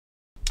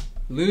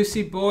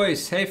Lucy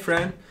Boyce, hey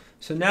friend.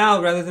 So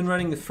now, rather than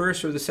running the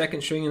first or the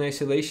second string in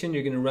isolation,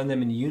 you're going to run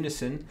them in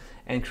unison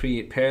and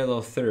create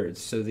parallel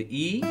thirds. So the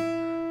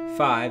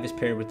E5 is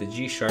paired with the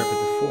G sharp at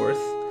the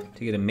fourth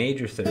to get a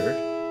major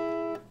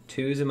third.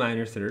 2 is a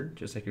minor third,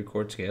 just like your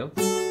chord scale.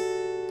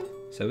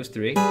 So is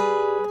 3.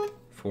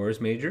 4 is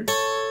major,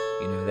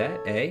 you know that,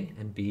 A,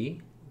 and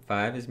B.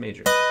 5 is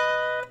major.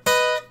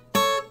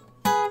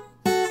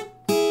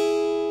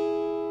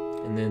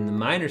 And then the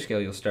minor scale,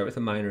 you'll start with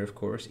a minor, of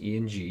course, E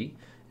and G.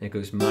 And it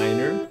goes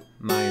minor,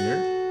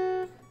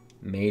 minor,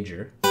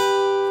 major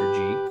for G,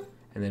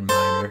 and then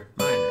minor,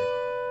 minor.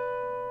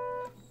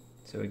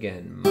 So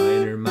again,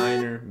 minor,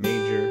 minor,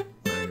 major,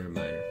 minor,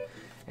 minor.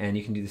 And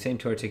you can do the same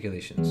two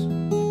articulations.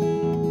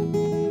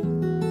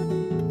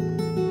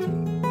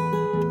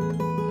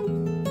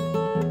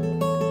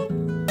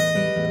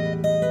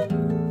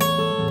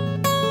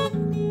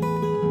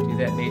 Do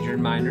that major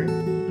and minor.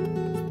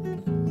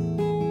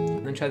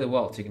 And then try the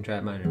waltz, you can try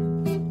it minor.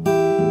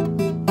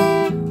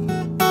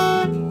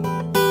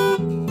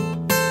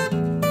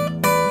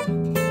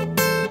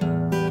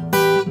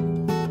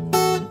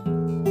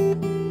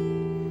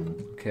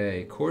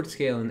 Okay, chord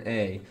scale in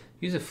A.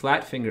 Use a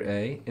flat finger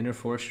A, inner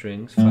 4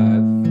 strings, 5,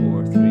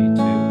 4, 3,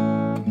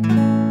 2.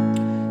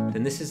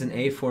 Then this is an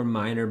A4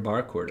 minor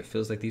bar chord. It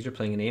feels like these are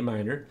playing an A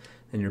minor,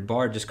 and your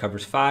bar just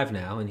covers 5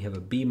 now, and you have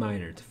a B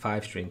minor. It's a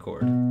 5-string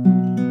chord.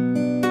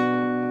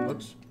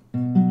 Whoops.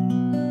 And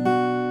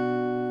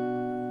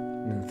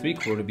then the 3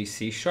 chord would be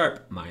C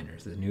sharp minor,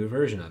 the newer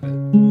version of it,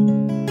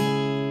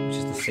 which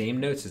is the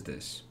same notes as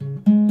this.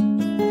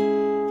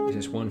 It's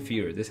just one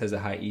fewer. This has a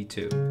high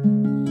E2.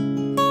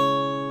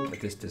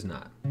 This does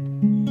not.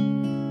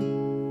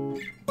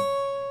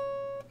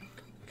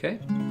 Okay,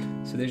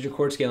 so there's your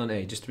chord scale in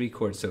A, just 3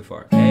 chords so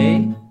far.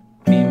 A,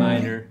 B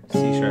minor,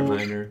 C sharp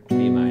minor, A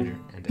minor,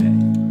 and A.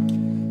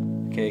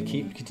 Okay,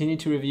 continue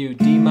to review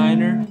D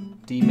minor,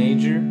 D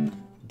major,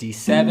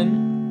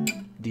 D7,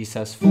 D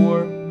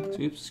sus4,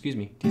 oops, excuse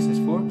me, D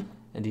sus4,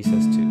 and D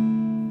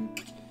sus2.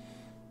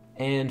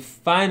 And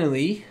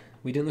finally,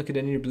 we didn't look at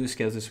any of your blues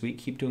scales this week.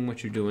 Keep doing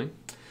what you're doing.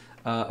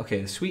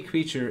 Okay, the Sweet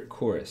Creature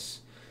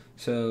chorus.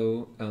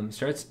 So,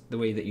 starts the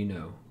way that you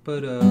know.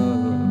 But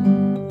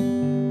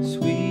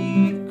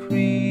sweet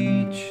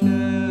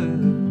creature,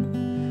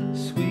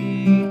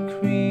 sweet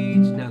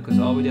creature. Now it goes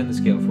all the way down the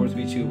scale. 4,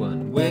 3, 2,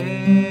 1.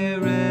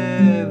 Wherever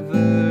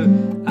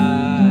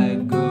I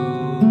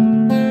go.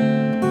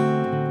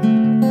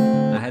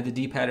 I had the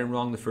D pattern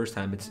wrong the first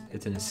time.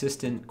 It's an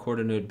assistant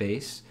quarter note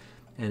bass,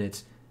 and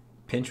it's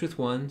pinch with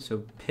 1.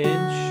 So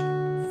pinch,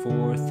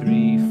 4,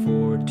 3,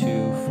 4,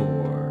 2,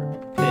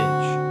 4.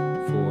 Pinch,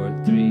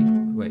 4, 3.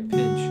 Wait,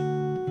 pinch.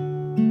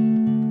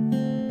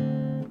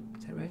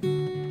 Is that right?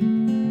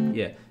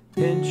 Yeah.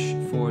 Pinch,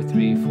 4,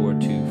 3, 4,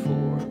 2,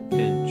 4.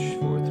 Pinch,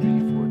 4, 3,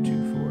 4,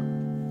 2, 4.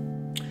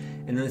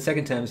 And then the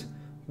second time is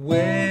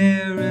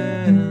where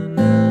am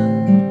I?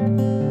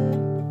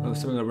 Oh,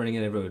 something about running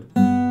out of road.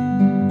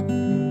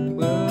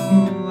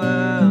 Well,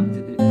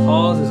 it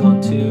pauses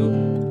on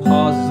 2,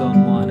 pauses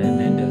on 1, and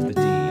then does the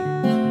D.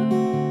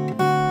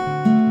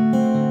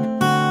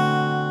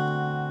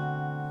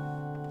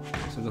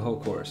 So the whole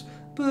chorus.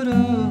 But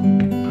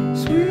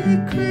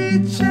sweet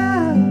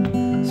creature,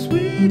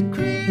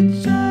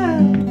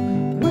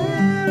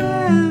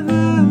 wherever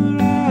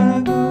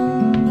I go.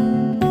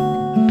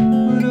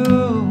 But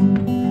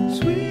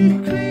sweet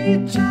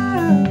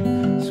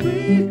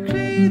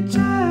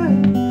creature,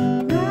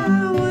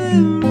 now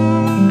we're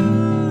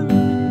running.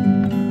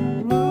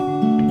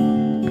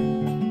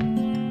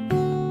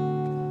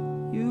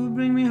 You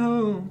bring me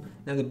home.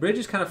 Now the bridge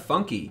is kind of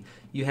funky.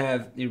 You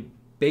have your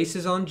bass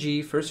is on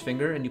G, first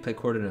finger, and you play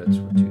quarter notes.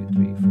 1, 2,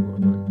 3, 4,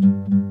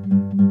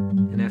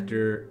 1. And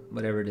after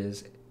whatever it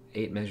is,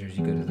 8 measures,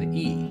 you go to the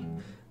E.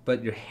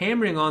 But you're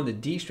hammering on the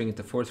D string at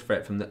the 4th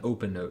fret from the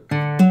open note, which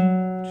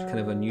is kind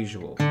of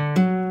unusual.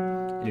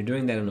 And you're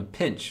doing that on a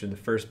pinch in the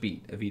first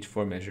beat of each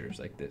 4 measures,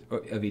 like this,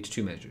 or of each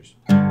 2 measures.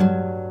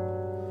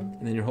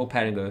 And then your whole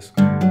pattern goes.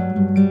 And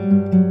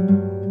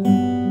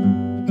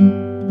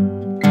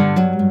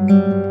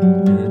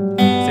then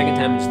the second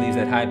time, it just leaves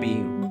that high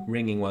B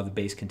ringing while the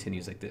bass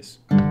continues like this.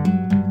 Then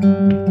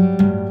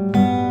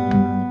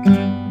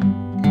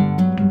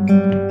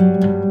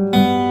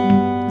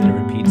it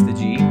repeats the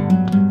G. Am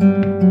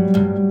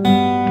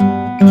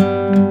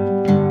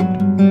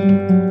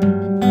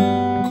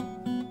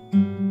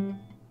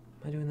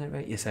I doing that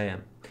right? Yes, I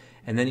am.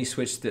 And then you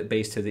switch the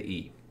bass to the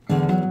E. Play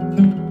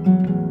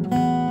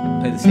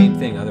the same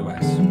thing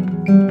otherwise. It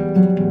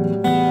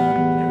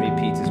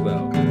repeats as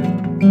well.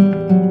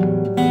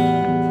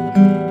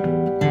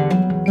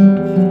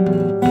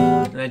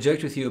 I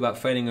joked with you about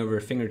fighting over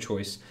a finger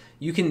choice.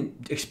 You can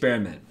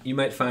experiment. You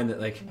might find that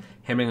like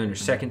hammering on your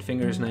second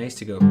finger is nice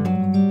to go,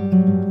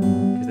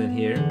 because then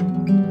here,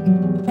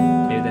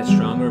 maybe that's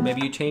stronger, or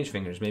maybe you change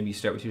fingers. Maybe you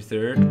start with your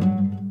third. And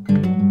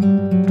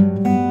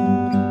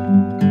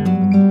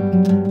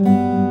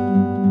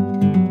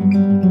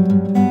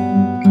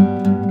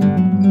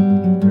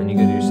then you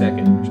go to your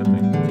second or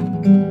something.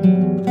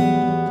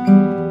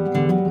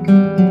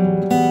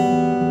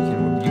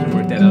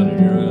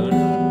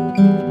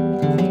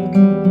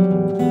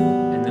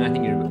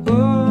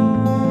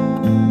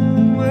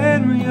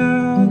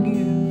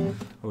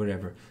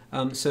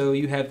 So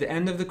you have the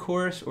end of the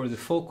chorus or the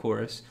full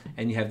chorus,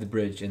 and you have the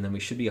bridge, and then we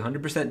should be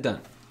 100%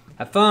 done.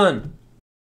 Have fun!